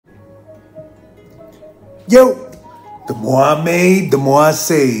Yo, the more I made, the more I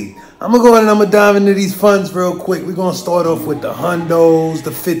saved. I'm gonna go ahead and I'm gonna dive into these funds real quick. We're gonna start off with the hundos,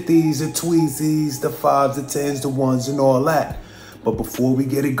 the 50s, the tweezies, the 5s, the 10s, the 1s, and all that. But before we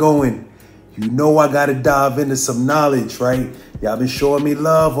get it going, you know I gotta dive into some knowledge, right? Y'all been showing me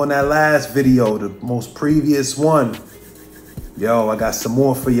love on that last video, the most previous one. Yo, I got some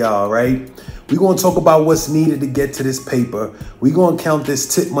more for y'all, right? We're gonna talk about what's needed to get to this paper. We're gonna count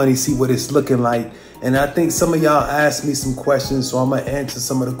this tip money, see what it's looking like. And I think some of y'all asked me some questions, so I'm gonna answer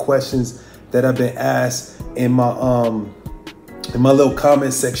some of the questions that have been asked in my little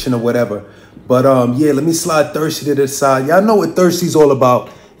comment section or whatever. But yeah, let me slide Thirsty to the side. Y'all know what Thirsty's all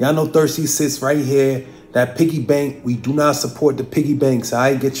about. Y'all know Thirsty sits right here. That piggy bank, we do not support the piggy banks. All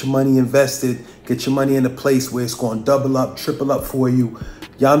right, get your money invested. Get your money in a place where it's going to double up, triple up for you.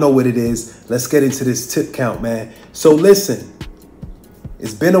 Y'all know what it is. Let's get into this tip count, man. So listen,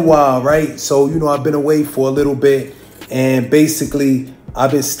 it's been a while, right? So, you know, I've been away for a little bit, and basically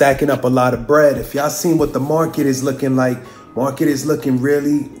I've been stacking up a lot of bread. If y'all seen what the market is looking like, market is looking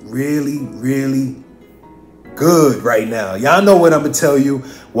really, really, really good right now. Y'all know what I'm gonna tell you.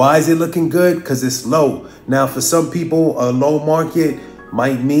 Why is it looking good? Because it's low. Now, for some people, a low market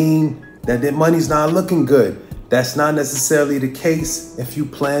might mean that their money's not looking good. That's not necessarily the case if you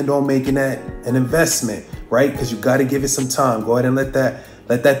planned on making that an investment, right? Because you got to give it some time. Go ahead and let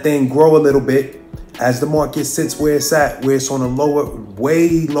that thing grow a little bit as the market sits where it's at, where it's on a lower,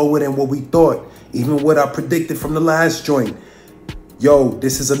 way lower than what we thought, even what I predicted from the last joint. Yo,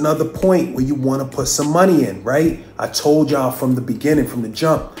 this is another point where you want to put some money in, right? I told y'all from the beginning, from the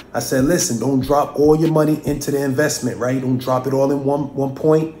jump, I said, listen, don't drop all your money into the investment, right? Don't drop it all in one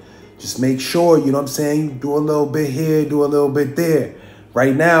point. Just make sure, you know what I'm saying? You do a little bit here, do a little bit there.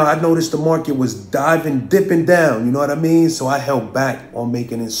 Right now, I noticed the market was dipping down, you know what I mean? So I held back on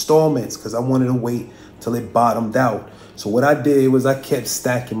making installments because I wanted to wait till it bottomed out. So what I did was I kept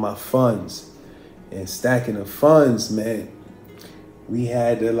stacking my funds. And stacking the funds, man, we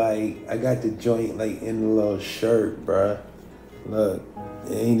had to I got the joint in the little shirt, bruh. Look,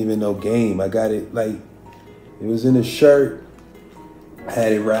 it ain't even no game. I got it it was in a shirt. I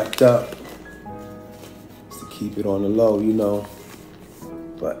had it wrapped up just to keep it on the low, you know.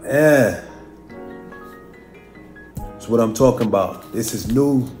 But that's what I'm talking about. This is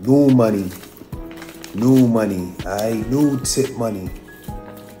new money. New money, all right? New tip money.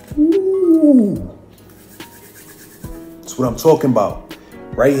 Ooh. That's what I'm talking about.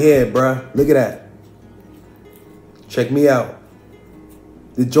 Right here, bruh. Look at that. Check me out.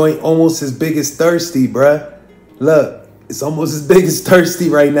 The joint almost as big as Thirsty, bruh. Look. It's almost as big as Thirsty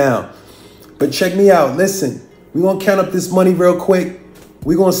right now. But check me out. Listen, we're going to count up this money real quick.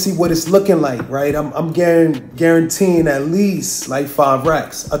 We're going to see what it's looking like, right? I'm guaranteeing at least 5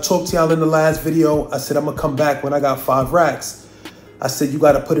 racks. I talked to y'all in the last video. I said I'm going to come back when I got 5 racks. I said you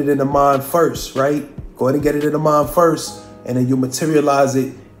got to put it in the mind first, right? Go ahead and get it in the mind first, and then you materialize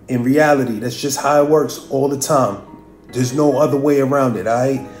it in reality. That's just how it works all the time. There's no other way around it, all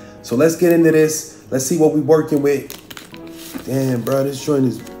right? So let's get into this. Let's see what we're working with. Damn, bro, this joint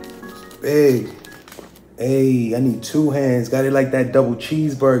is big. Hey, I need 2 hands. Got it like that double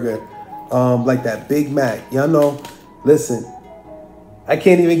cheeseburger, like that Big Mac. Y'all know, listen, I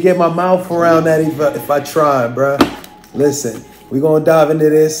can't even get my mouth around that if I try, bro. Listen, we're going to dive into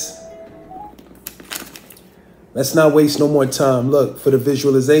this. Let's not waste no more time. Look, for the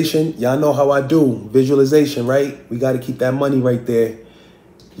visualization, y'all know how I do. Visualization, right? We got to keep that money right there.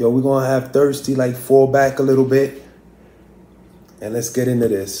 Yo, we're going to have Thirsty fall back a little bit. And let's get into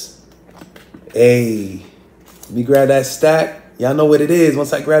this. Hey, let me grab that stack. Y'all know what it is.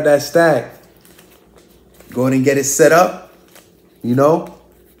 Once I grab that stack, go ahead and get it set up. You know?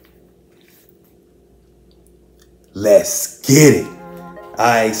 Let's get it. All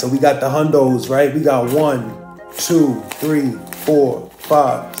right, so we got the hundos, right? We got 1, 2, 3, 4,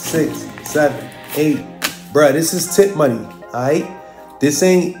 5, 6, 7, 8. Bruh, this is tip money, all right? This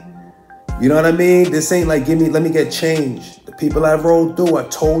ain't, you know what I mean? This ain't let me get change. The people I rolled through, I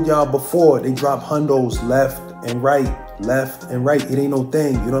told y'all before, they drop hundos left and right. It ain't no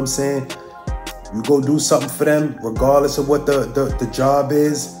thing, you know what I'm saying? You go do something for them, regardless of what the job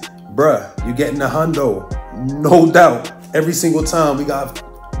is. Bruh, you're getting a hundo, no doubt. Every single time. We got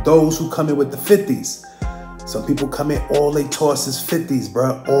those who come in with the 50s. Some people come in, all they toss is 50s,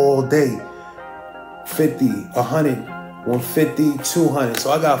 bruh, all day. 50, 100, 150, 200.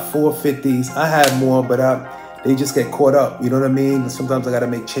 So I got 4 50s. I had more, but they just get caught up. You know what I mean? Sometimes I got to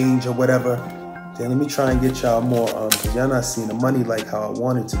make change or whatever. Then let me try and get y'all more, because y'all not seeing the money like how I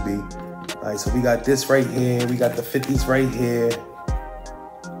want it to be. All right, so we got this right here. We got the 50s right here.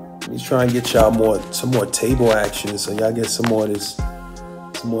 me try and get y'all some more table action so y'all get some more of this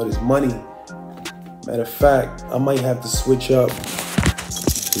money. Matter of fact, I might have to switch up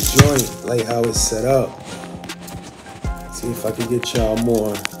the joint, like how it's set up. See if I can get y'all more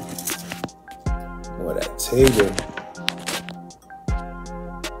of that table.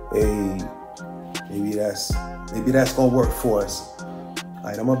 Hey, maybe that's gonna work for us. All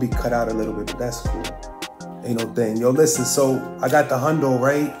right, I'm gonna be cut out a little bit, but that's cool. Ain't no thing. Yo, listen, so I got the hundo,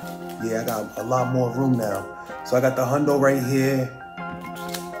 right? Yeah, I got a lot more room now. So I got the hundo right here,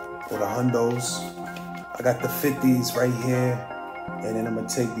 or the hundos. I got the 50s right here, and then I'm gonna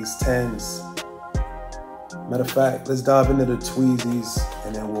take these 10s. Matter of fact, let's dive into the tweezies,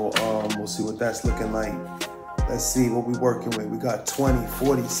 and then we'll see what that's looking like. Let's see what we working with. We got 20,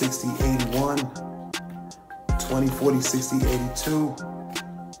 40, 60, 81, 20, 40, 60, 82,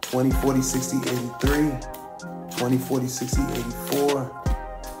 20, 40, 60, 83, 20, 40, 60, 84,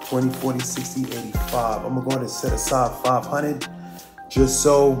 20, 40, 60, 85. I'm gonna go ahead and set aside 500 just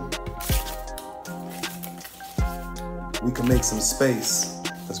so we can make some space,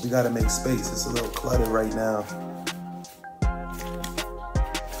 because we gotta make space. It's a little cluttered right now.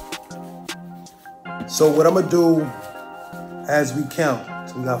 So what I'm gonna do as we count,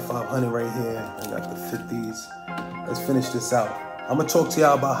 so we got 500 right here, I got the 50s. Let's finish this out. I'm gonna talk to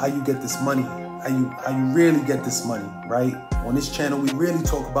y'all about how you get this money, how you really get this money, right? On this channel, we really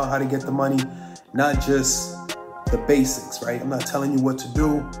talk about how to get the money, not just the basics, right? I'm not telling you what to do,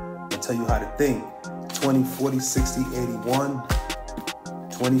 I'm gonna tell you how to think. 20, 40, 60, 81,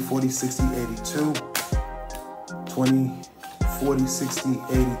 20, 40, 60, 82, 20, 40, 60,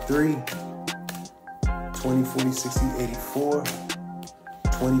 83, 20, 40, 60, 84,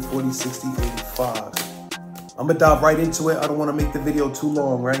 20, 40, 60, 85. I'm gonna dive right into it. I don't wanna make the video too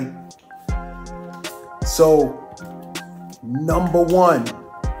long, right? So, number one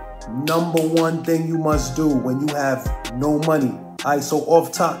thing you must do when you have no money. All right, so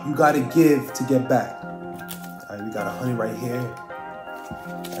off top, you gotta give to get back. All right, we got 100 right here.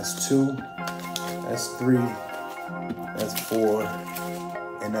 That's 2, that's 3, that's 4,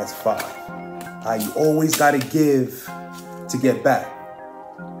 and that's 5. All right, you always gotta give to get back.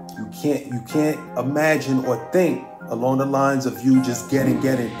 You can't imagine or think along the lines of you just getting. You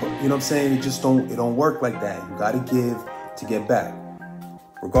know what I'm saying? It don't work like that. You gotta give to get back.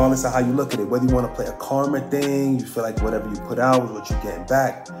 Regardless of how you look at it, whether you want to play a karma thing, you feel like whatever you put out is what you're getting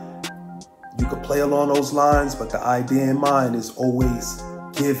back. You could play along those lines, but the idea in mind is always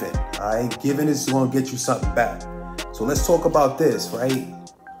giving. All right, giving is going to get you something back. So let's talk about this, right?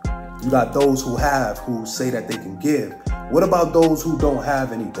 You got those who say that they can give. What about those who don't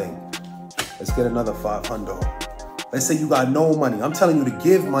have anything? Let's get another 500. Let's say you got no money. I'm telling you to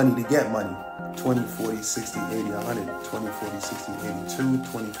give money to get money. 20, 40, 60, 80, 100, 20, 40, 60, 82,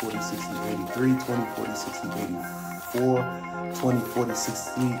 20, 40, 60, 83, 20, 40, 60, 84, 20, 40,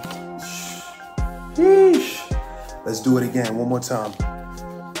 60, sheesh. Let's do it again, one more time.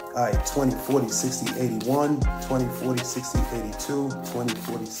 All right, 20, 40, 60, 81, 20, 40, 60, 82, 20,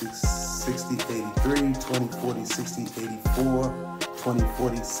 40, 60, 83, 20, 40, 60, 84, 20,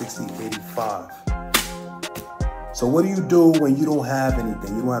 40, 60, 85. So what do you do when you don't have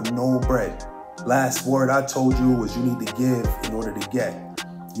anything? You don't have no bread. Last word I told you was you need to give in order to get.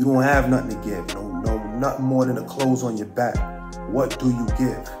 You don't have nothing to give. No, nothing more than the clothes on your back. What do you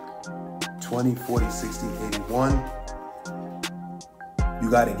give? 20, 40, 60, 81. You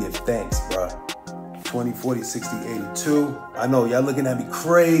gotta give thanks, bruh. 20, 40, 60, 82. I know, y'all looking at me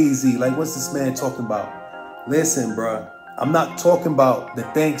crazy. Like, what's this man talking about? Listen, bruh. I'm not talking about the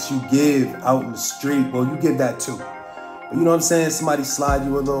thanks you give out in the street. Well, you give that too. But you know what I'm saying? Somebody slide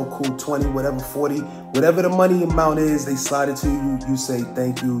you a little cool 20, whatever, 40, whatever the money amount is, they slide it to you. You say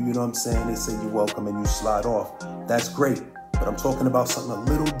thank you, you know what I'm saying? They say you're welcome and you slide off. That's great. But I'm talking about something a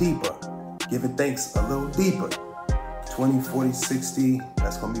little deeper. Giving thanks a little deeper. 20, 40, 60.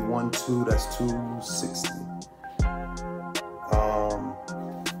 That's going to be 1, 2. That's 260.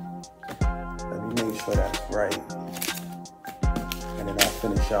 Let me make sure that's right. And then I'll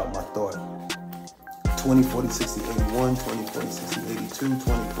finish out my thought. 20, 40, 60, 81, 20, 40, 60, 82,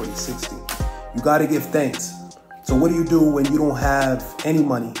 20, 40, 60. You got to give thanks. So what do you do when you don't have any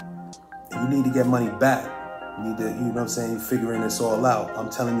money and you need to get money back? You need to, you know what I'm saying, figuring this all out. I'm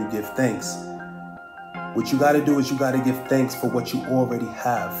telling you, give thanks. What you got to do is you got to give thanks for what you already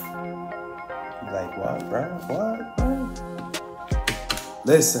have. You're like, what, bro? What?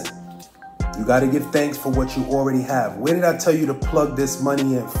 Listen, you got to give thanks for what you already have. Where did I tell you to plug this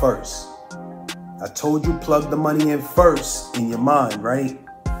money in first? I told you plug the money in first in your mind, right?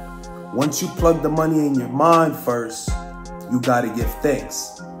 Once you plug the money in your mind first, you got to give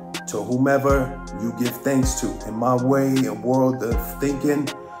thanks. to whomever you give thanks to. In my way and world of thinking,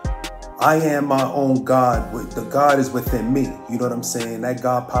 I am my own God. The God is within me. You know what I'm saying? That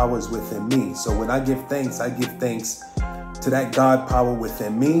God power is within me. So when I give thanks to that God power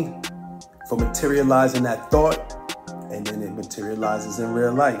within me for materializing that thought, and then it materializes in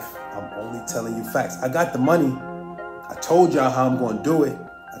real life. I'm only telling you facts. I got the money. I told y'all how I'm going to do it.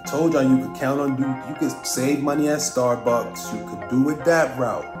 I told y'all you could count on, you could save money at Starbucks. You could do it that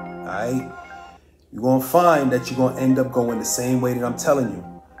route, all right? You're going to find that you're going to end up going the same way that I'm telling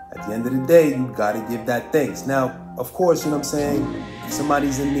you. At the end of the day, you got to give that thanks. Now, of course, you know what I'm saying? If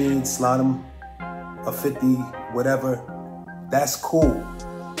somebody's in need, slide them a 50, whatever, that's cool.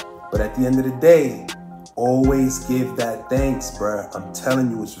 But at the end of the day, always give that thanks, bruh. I'm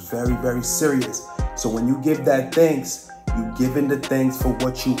telling you, it's very, very serious. So when you give that thanks, you giving the thanks for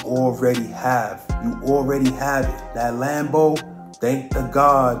what you already have. You already have it. That Lambo, thank the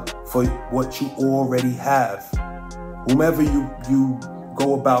God for what you already have. Whomever you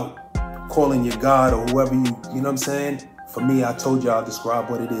go about calling your God, or whoever you know what I'm saying? For me, I told you I'll describe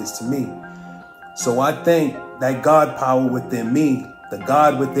what it is to me. So I thank that God power within me. The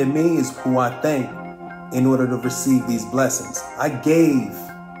God within me is who I thank in order to receive these blessings. I gave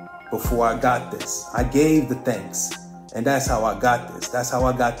before I got this. I gave the thanks. And that's how I got this. That's how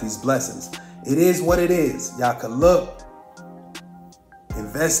I got these blessings. It is what it is. Y'all can look,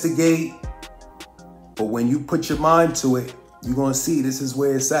 investigate, but when you put your mind to it, you're going to see this is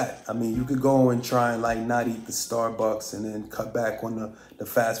where it's at. I mean, you could go and try and like not eat the Starbucks and then cut back on the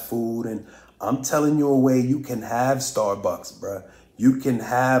fast food. And I'm telling you a way you can have Starbucks, bruh. You can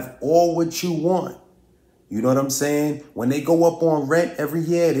have all what you want. You know what I'm saying? When they go up on rent every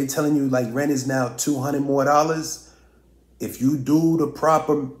year, they're telling you like rent is now $200 more. If you do the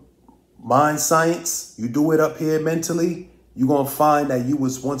proper mind science, you do it up here mentally, you're going to find that you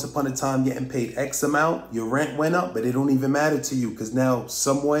was once upon a time getting paid X amount. Your rent went up, but it don't even matter to you because now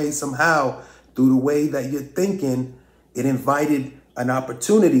some way, somehow, through the way that you're thinking, it invited an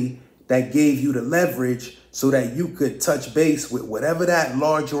opportunity that gave you the leverage so that you could touch base with whatever that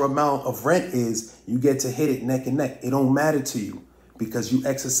larger amount of rent is. You get to hit it neck and neck. It don't matter to you because you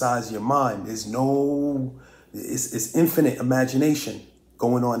exercise your mind. There's no, it's infinite imagination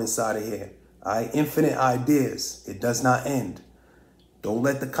going on inside of here. All right, infinite ideas. It does not end. Don't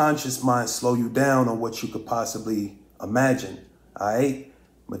let the conscious mind slow you down on what you could possibly imagine. All right,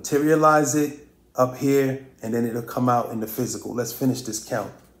 materialize it up here and then it'll come out in the physical. Let's finish this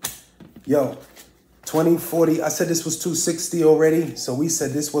count. Yo, 20, 40, I said this was 260 already. So we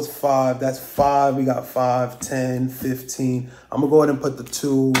said this was 5. That's 5. We got 5, 10, 15. I'm going to go ahead and put the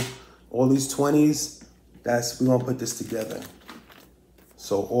 2, all these 20s. We're going to put this together.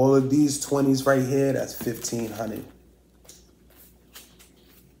 So all of these 20s right here, that's 1,500.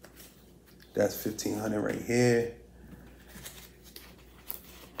 That's 1,500 right here.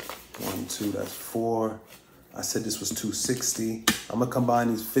 1, 2, that's 4. I said this was 260. I'm going to combine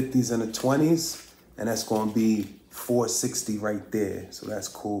these 50s and the 20s. And that's going to be 460 right there. So that's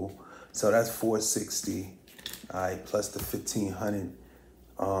cool. So that's 460. All right, plus the 1,500.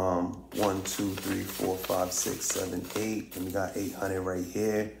 1, 2, 3, 4, 5, 6, 7, 8. And we got 800 right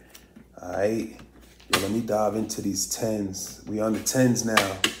here. All right. Yo, let me dive into these 10s. We on the 10s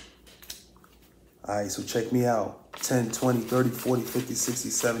now. All right, so check me out. 10, 20, 30, 40, 50, 60,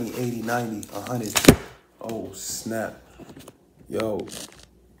 70, 80, 90, 100. Oh, snap. Yo,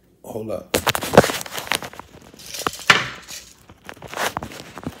 hold up.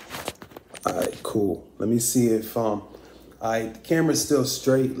 All right, cool. Let me see if, all right, the camera's still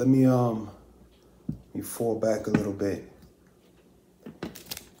straight. Let me fall back a little bit.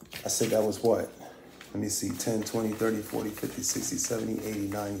 I said that was what? Let me see, 10, 20, 30, 40, 50, 60, 70, 80,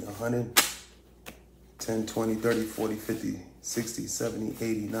 90, 100. 10, 20, 30, 40, 50, 60, 70,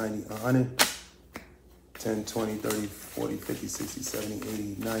 80, 90, 100. 10, 20, 30, 40, 50, 60, 70,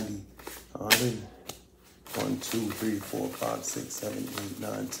 80, 90, 100. 1, 2, 3, 4, 5, 6, 7, 8,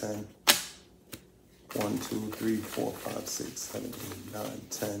 9, 10. 1, 2, 3, 4, 5, 6, 7, 8, 9,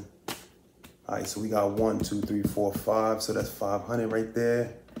 10. All right, so we got 1, 2, 3, 4, 5. So that's 500 right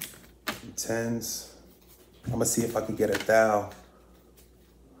there. 10s. I'm gonna see if I can get a thou.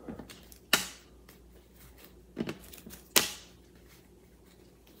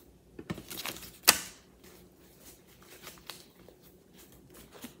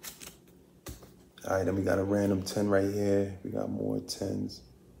 All right, then we got a random 10 right here. We got more 10s.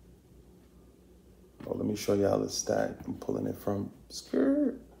 Oh, let me show y'all the stack. I'm pulling it from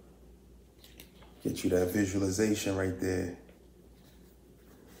skirt. Get you that visualization right there.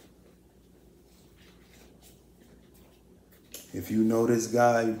 If you know this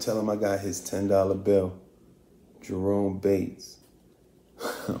guy, you tell him I got his $10 bill. Jerome Bates.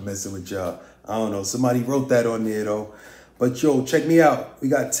 I'm messing with y'all. I don't know. Somebody wrote that on there, though. But, yo, check me out. We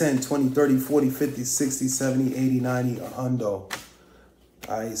got 10, 20, 30, 40, 50, 60, 70, 80, 90, a hundo.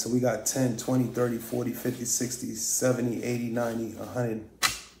 All right, so we got 10, 20, 30, 40, 50, 60, 70, 80, 90, 100.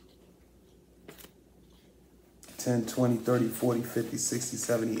 10, 20, 30, 40, 50, 60,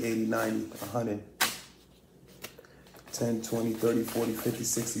 70, 80, 90, 100. 10, 20, 30, 40, 50,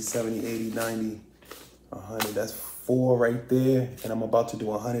 60, 70, 80, 90, 100. That's 4 right there. And I'm about to do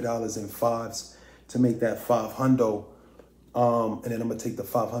 $100 in fives to make that 500. And then I'm going to take the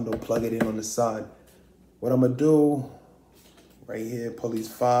 500, plug it in on the side. What I'm going to do right here, pull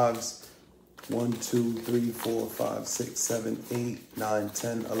these fives. 1, 2, 3, 4, 5, 6, 7, 8, 9,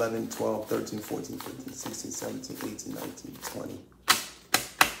 10, 11, 12, 13, 14, 15, 16, 17, 18, 19, 20.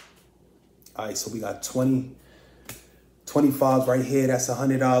 All right, so we got 25 right here. That's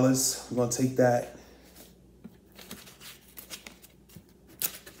 $100. We're going to take that.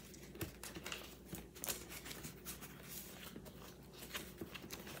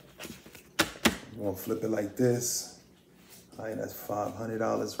 We're going to flip it like this. All right, that's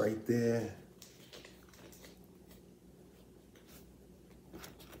 $500 right there.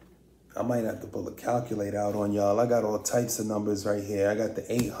 I might have to pull a calculator out on y'all. I got all types of numbers right here. I got the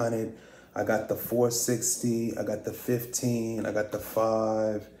 800, I got the 460, I got the 15, I got the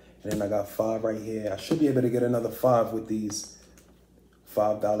 5, and then I got 5 right here. I should be able to get another 5 with these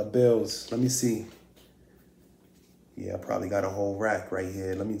 $5 bills. Let me see. Yeah, I probably got a whole rack right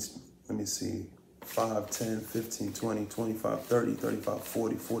here. Let me see. 5, 10, 15, 20, 25, 30, 35,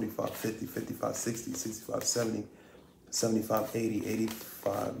 40, 45, 50, 55, 60, 65, 70, 75, 80,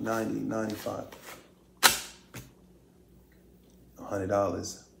 85, 90, 95.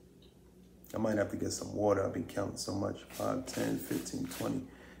 $100. I might have to get some water. I've been counting so much. 5, 10, 15, 20,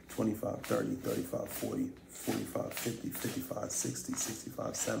 25, 30, 35, 40, 45, 50, 55, 60,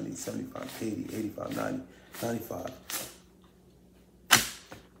 65, 70, 75, 80, 85, 90, 95.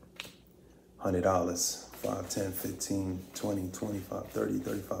 $100. 5, 10, 15, 20, 25, 30,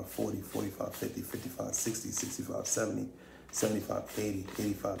 35, 40, 45, 50, 55, 60, 65, 70, 75, 80,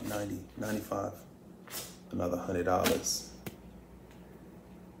 85, 90, 95. Another $100.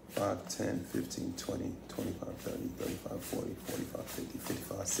 5, 10, 15, 20, 25, 30, 35, 40, 45, 50,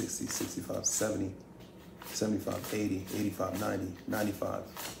 55, 60, 65, 70, 75, 80, 85, 90, 95.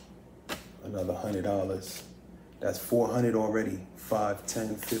 Another $100. That's 400 already. 5,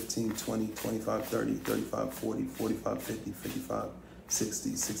 10, 15, 20, 25, 30, 35, 40, 45, 50, 55,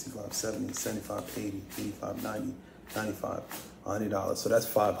 60, 65, 70, 75, 80, 85, 90, 95, $100. So that's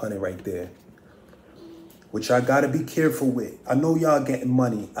 500 right there. Which I gotta be careful with. I know y'all getting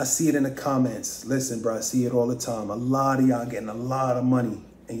money. I see it in the comments. Listen, bro, I see it all the time. A lot of y'all getting a lot of money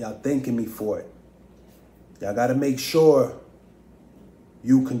and y'all thanking me for it. Y'all gotta make sure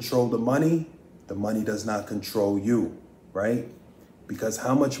you control the money. The money does not control you, right? Because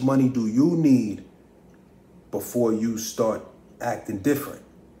how much money do you need before you start acting different?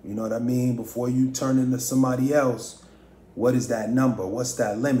 You know what I mean? Before you turn into somebody else, what is that number? What's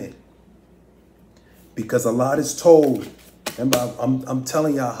that limit? Because a lot is told. Remember, I'm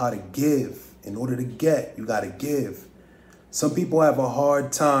telling y'all how to give. In order to get, you got to give. Some people have a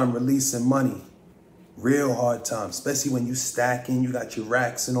hard time releasing money. Real hard time, especially when you stacking, you got your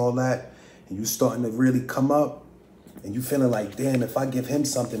racks and all that, and you starting to really come up, and you feeling like, damn, if I give him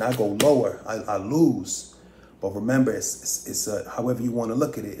something, I go lower, I lose. But remember, it's a, however you want to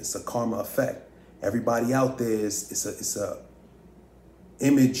look at it, it's a karma effect. Everybody out there it's a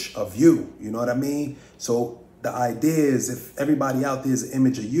image of you, you know what I mean? So the idea is, if everybody out there is an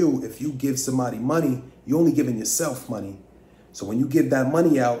image of you, if you give somebody money, you're only giving yourself money. So when you give that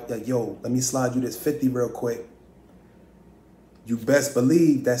money out, like, yo, let me slide you this 50 real quick, you best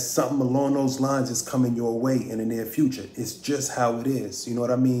believe that something along those lines is coming your way in the near future. It's just how it is. You know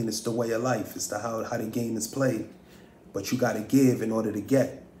what I mean? It's the way of life. It's how the game is played. But you got to give in order to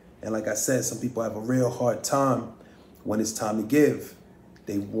get. And like I said, some people have a real hard time when it's time to give.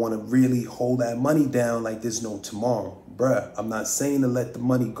 They want to really hold that money down like there's no tomorrow. Bruh, I'm not saying to let the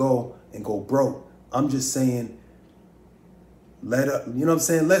money go and go broke. I'm just saying, you know what I'm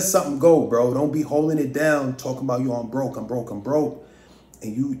saying? Let something go, bro. Don't be holding it down, talking about you, I'm broke.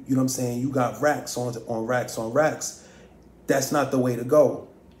 And you know what I'm saying? You got racks on racks on racks. That's not the way to go.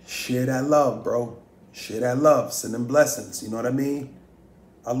 Share that love, bro. Share that love. Send them blessings. You know what I mean?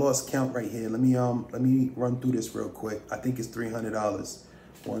 I lost count right here. Let me run through this real quick. I think it's $300.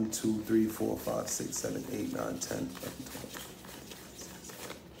 1, 2, 3, 4, 5, 6, 7, 8, 9, 10, 11, 12.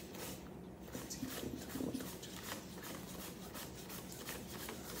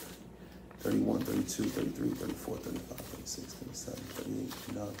 31, 32, 33, 34, 35, 36, 37, 38,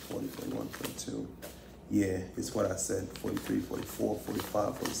 39, 40, 41, 42. Yeah, it's what I said. 43, 44,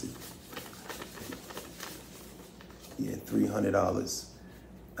 45, 46. Yeah, $300.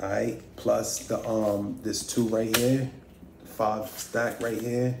 All right, plus the this 2 right here, 5 stack right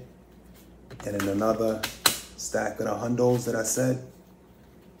here, and then another stack of the hundos that I said.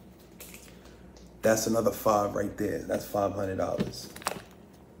 That's another 5 right there. That's $500.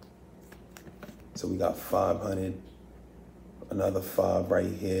 So we got 500, another 5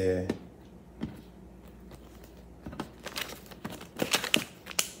 right here.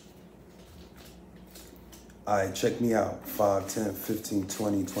 All right, check me out. 5, 10, 15,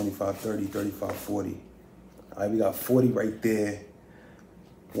 20, 25, 30, 35, 40. All right, we got 40 right there.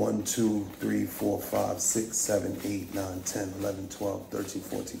 1, 2, 3, 4, 5, 6, 7, 8, 9, 10, 11, 12, 13,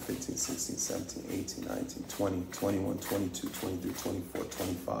 14, 15, 16, 17, 18, 19, 20, 21, 22, 23, 24,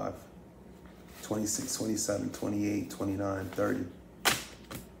 25, 26, 27, 28, 29, 30.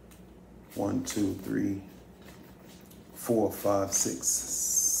 1, 2, 3, 4, 5, 6,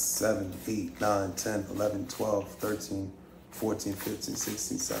 7, 8, 9, 10, 11, 12, 13, 14, 15,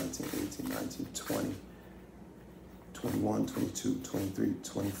 16, 17, 18, 19, 20, 21, 22, 23,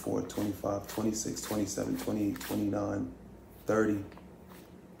 24, 25, 26, 27, 28, 29, 30.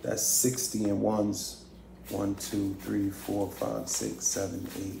 That's 60 in ones. 1, 2, 3, 4, 5, 6, 7,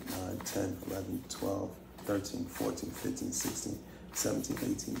 8, 9, 10, 11, 12, 13, 14, 15, 16, 17,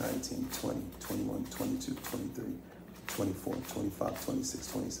 18, 19, 20, 21, 22, 23, 24, 25, 26,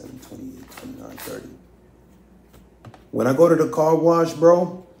 27, 28, 29, 30. When I go to the car wash,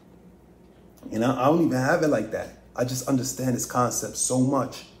 bro, and I don't even have it like that. I just understand this concept so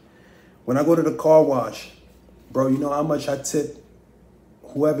much. When I go to the car wash, bro, you know how much I tip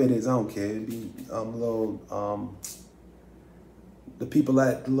whoever it is? I don't care. It'd be the people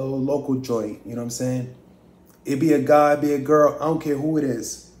at the little local joint, you know what I'm saying? It be a guy, be a girl, I don't care who it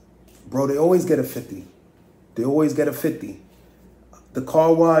is. Bro, they always get a 50. They always get a 50. The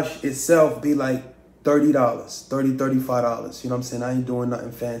car wash itself be like $30, $30, $35. You know what I'm saying? I ain't doing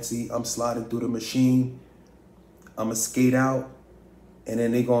nothing fancy. I'm sliding through the machine. I'ma skate out, and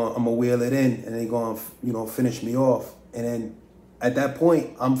then I'ma wheel it in, and they gonna, you know, finish me off. And then at that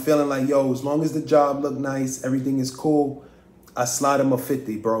point, I'm feeling like, yo, as long as the job look nice, everything is cool, I slide them a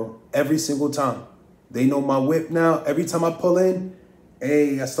 50, bro. Every single time. They know my whip now. Every time I pull in,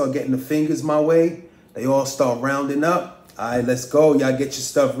 hey, I start getting the fingers my way. They all start rounding up. All right, let's go. Y'all get your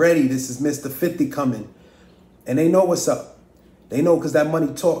stuff ready. This is Mr. 50 coming. And they know what's up. They know because that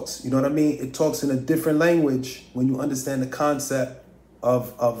money talks. You know what I mean? It talks in a different language when you understand the concept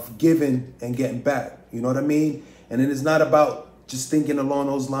of giving and getting back. You know what I mean? And then it's not about just thinking along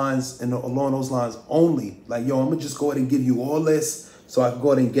those lines and along those lines only. Like, yo, I'm going to just go ahead and give you all this so I can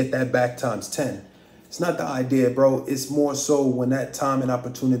go ahead and get that back times 10. It's not the idea, bro. It's more so when that time and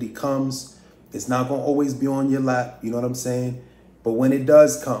opportunity comes, it's not going to always be on your lap. You know what I'm saying? But when it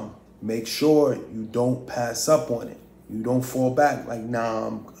does come, make sure you don't pass up on it. You don't fall back like, nah,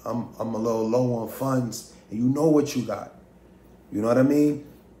 I'm a little low on funds, and you know what you got. You know what I mean?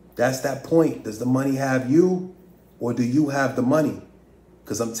 That's that point. Does the money have you, or do you have the money?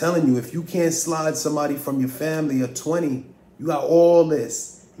 Because I'm telling you, if you can't slide somebody from your family a 20, you got all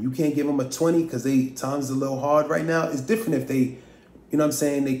this. You can't give them a 20 because times a little hard right now. It's different if they, you know what I'm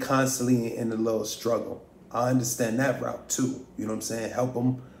saying, they constantly in a little struggle. I understand that route too. You know what I'm saying? Help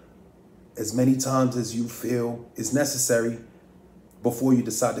them as many times as you feel is necessary before you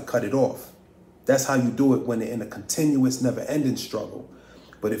decide to cut it off. That's how you do it when they're in a continuous, never-ending struggle.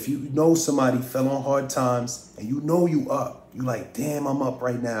 But if you know somebody fell on hard times and you know you up, you like, damn, I'm up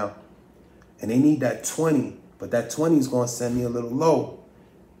right now, and they need that 20, but that 20 is going to send me a little low.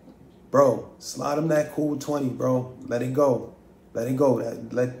 Bro, slide them that cool 20, bro. Let it go. Let it go.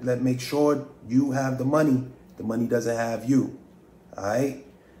 Let make sure you have the money. The money doesn't have you. All right?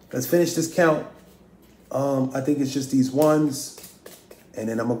 Let's finish this count. I think it's just these ones. And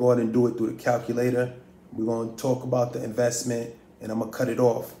then I'm going to go ahead and do it through the calculator. We're going to talk about the investment, and I'm going to cut it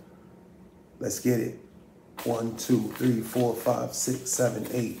off. Let's get it. 1, 2, 3, 4, 5, 6, 7,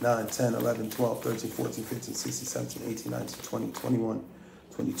 8, 9, 10, 11, 12, 13, 14, 15, 16, 17, 18, 19, 20, 21,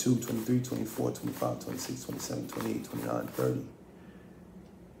 22, 23, 24, 25, 26, 27, 28, 29, 30.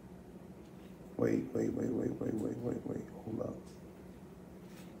 Wait. Hold up.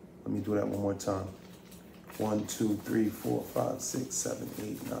 Let me do that one more time. 1, 2, 3, 4, 5, 6, 7,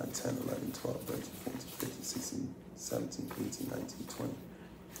 8, 9, 10, 11, 12, 13, 14, 15, 16, 17, 18, 19, 20,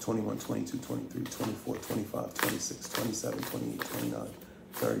 21, 22, 23, 24, 25, 26, 27, 28, 29,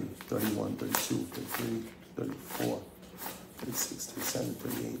 30, 31, 32, 33, 34, 36, 37,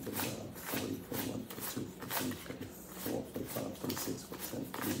 38, 39, 40, 41, 42, 43, 44, 45, 46, 47,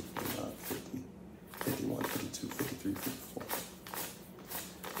 48, 49, 50, 51, 52, 53, 54,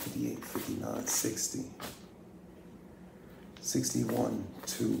 58, 59, 60. 61,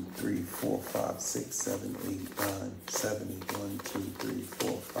 2, 3, 4, 5, 6, 7, 8, 9, 70, 1, 2, 3,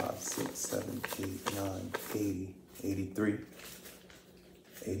 4, 5, 6, 7, 8, 9, 80, 83,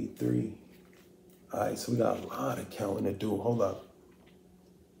 83. All right, so we got a lot of counting to do. Hold up.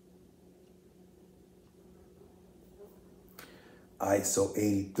 All right, so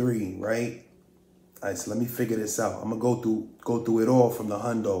 83, right? All right, so let me figure this out. I'm gonna go through it all from the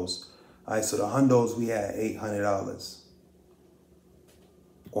hundos. All right, so the hundos, we had $800.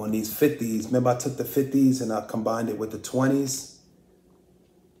 On these 50s, remember I took the 50s and I combined it with the 20s,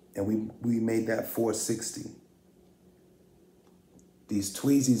 and we made that 460. These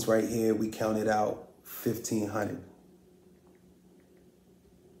tweezies right here, we counted out 1,500.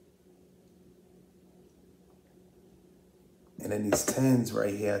 And then these 10s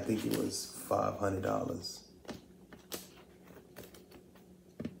right here, I think it was $500.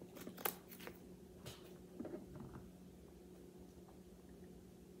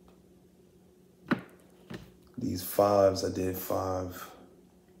 These 5s, I did 5.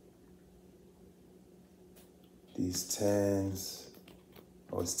 These 10s,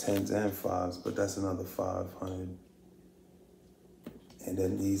 oh, it's 10s and 5s, but that's another 500. And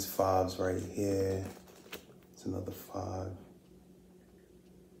then these 5s right here, it's another 5.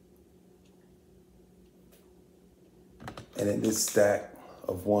 And then this stack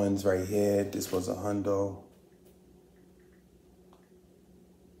of 1s right here, this was a hundo.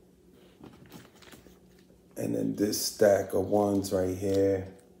 And then this stack of 1s right here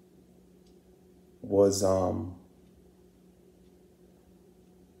was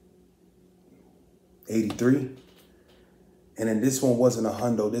 83. And then this one wasn't a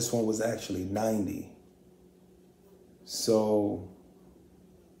hundo, this one was actually 90. So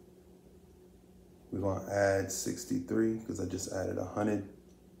we're gonna add 63 because I just added 100.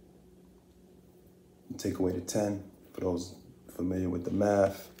 Take away the 10 for those familiar with the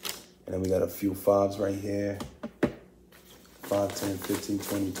math. And then we got a few 5s right here. 5, 10, 15,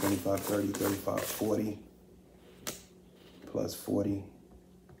 20, 25, 30, 35, 40. Plus 40.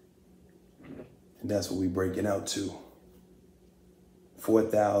 And that's what we break it out to.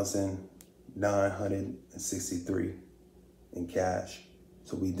 4,963 in cash.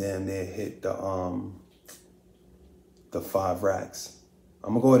 So we damn near hit the 5 racks.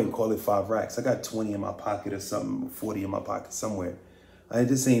 I'm gonna go ahead and call it 5 racks. I got 20 in my pocket or something, 40 in my pocket somewhere.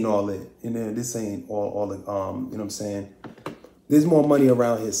 This ain't all it, this ain't all it, you know what I'm saying? There's more money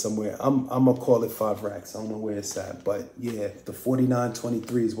around here somewhere. I'm gonna call it 5 racks. I don't know where it's at, but yeah, the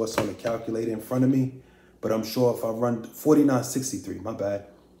 49.23 is what's on the calculator in front of me. But I'm sure if I run 49.63, my bad.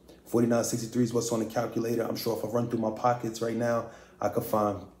 49.63 is what's on the calculator. I'm sure if I run through my pockets right now, I could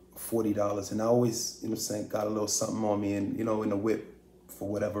find $40. And I always, you know what I'm saying, got a little something on me and, in the whip for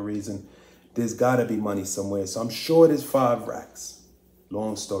whatever reason. There's gotta be money somewhere. So I'm sure there's 5 racks.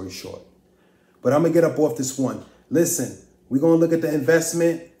 Long story short. But I'm gonna get up off this one. Listen, we're gonna look at the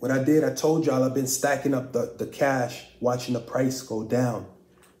investment. What I did, I told y'all I've been stacking up the cash, watching the price go down.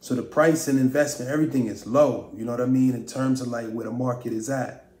 So the price and investment, everything is low. You know what I mean? In terms of like where the market is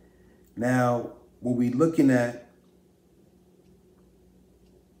at. Now, what we're looking at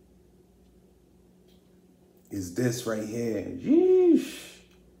is this right here. Yeesh.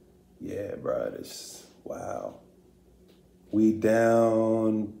 Yeah, bro, this, wow. We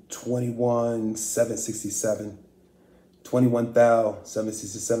down 21,767,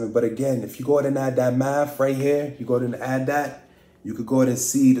 21,767. But again, if you go ahead and add that math right here, you go ahead and add that, you could go ahead and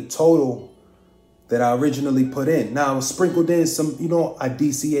see the total that I originally put in. Now I was sprinkled in some, I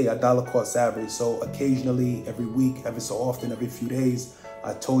DCA, I dollar cost average. So occasionally, every week, every so often, every few days,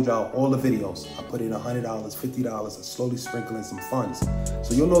 I told y'all all the videos. I put in $100, $50, I slowly sprinkle in some funds.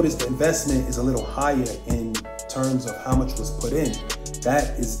 So you'll notice the investment is a little higher in terms of how much was put in.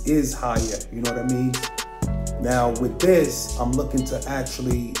 That is higher, you know what I mean? Now with this, I'm looking to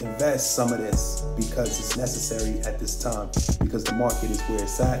actually invest some of this because it's necessary at this time, because the market is where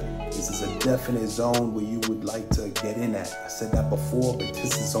it's at. This is a definite zone where you would like to get in at. I said that before, but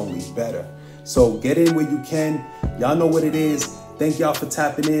this is only better. So get in where you can. Y'all know what it is. Thank y'all for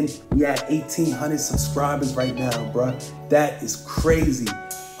tapping in. We at 1,800 subscribers right now, bruh. That is crazy.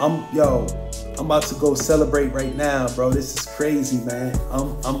 I'm about to go celebrate right now, bro. This is crazy, man.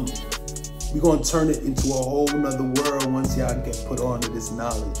 We're gonna turn it into a whole nother world once y'all get put on to this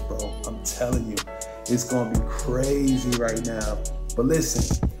knowledge, bro. I'm telling you, it's gonna be crazy right now. But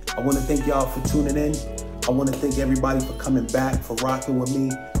listen, I wanna thank y'all for tuning in. I want to thank everybody for coming back, for rocking with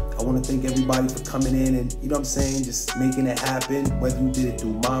me. I want to thank everybody for coming in and, you know what I'm saying, just making it happen. Whether you did it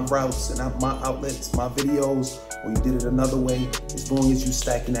through my routes and my outlets, my videos, or you did it another way, as long as you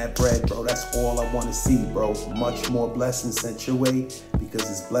stacking that bread, bro, that's all I want to see, bro. Much more blessings sent your way, because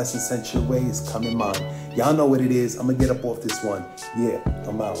this blessing sent your way is coming mine. Y'all know what it is. I'm going to get up off this one. Yeah,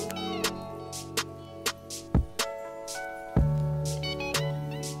 I'm out.